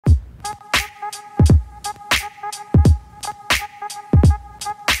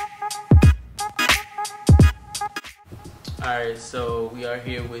Alright, so we are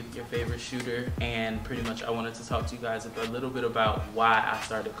here with your favorite shooter, and pretty much I wanted to talk to you guys a little bit about why I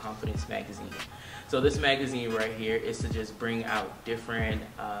started Confidence Magazine. So this magazine right here is to just bring out different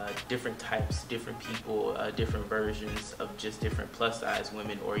types, different people, different versions of just different plus size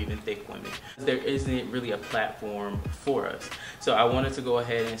women or even thick women. There isn't really a platform for us. So I wanted to go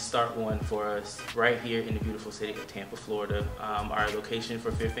ahead and start one for us right here in the beautiful city of Tampa, Florida. Our location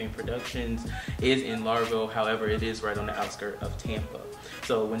for Fifth Fame Productions is in Largo, however it is right on the outskirts of Tampa.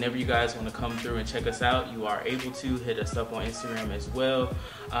 So whenever you guys want to come through and check us out, you are able to hit us up on Instagram as well,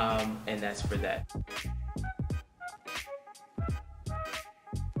 and that's for that.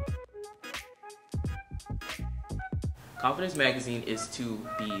 Confidence Magazine is to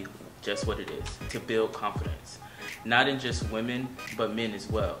be just what it is, to build confidence. Not in just women, but men as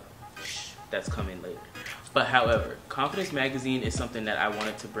well. Shh, that's coming later. But however, Confidence Magazine is something that I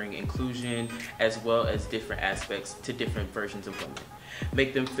wanted to bring inclusion as well as different aspects to different versions of women.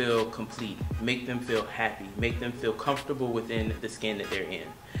 Make them feel complete, make them feel happy, make them feel comfortable within the skin that they're in.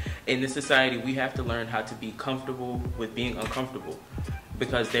 In this society, we have to learn how to be comfortable with being uncomfortable,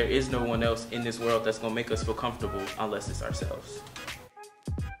 because there is no one else in this world that's gonna make us feel comfortable unless it's ourselves.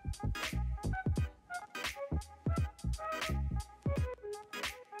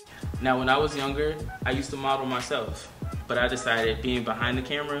 Now, when I was younger, I used to model myself, but I decided being behind the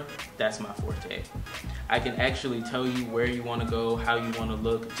camera, that's my forte. I can actually tell you where you wanna go, how you wanna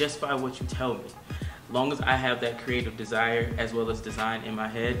look, just by what you tell me. As long as I have that creative desire as well as design in my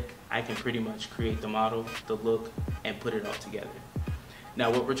head, I can pretty much create the model, the look, and put it all together. Now,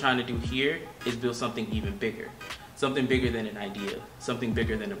 what we're trying to do here is build something even bigger. Something bigger than an idea, something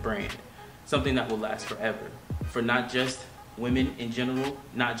bigger than a brand, something that will last forever. For not just women in general,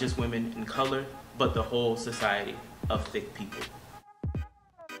 not just women in color, but the whole society of thick people.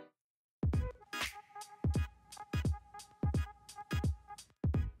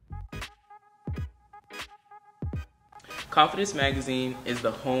 Confidence Magazine is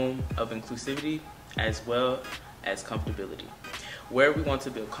the home of inclusivity as well as comfortability. Where we want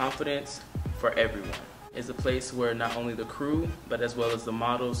to build confidence for everyone. Is a place where not only the crew, but as well as the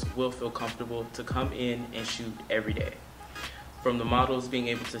models will feel comfortable to come in and shoot every day. From the models being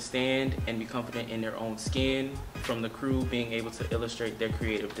able to stand and be confident in their own skin, from the crew being able to illustrate their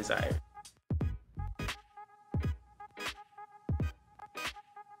creative desire.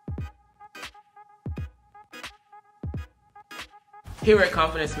 Here at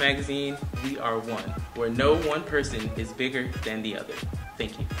Confidence Magazine, we are one, where no one person is bigger than the other.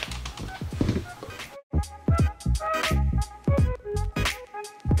 Thank you.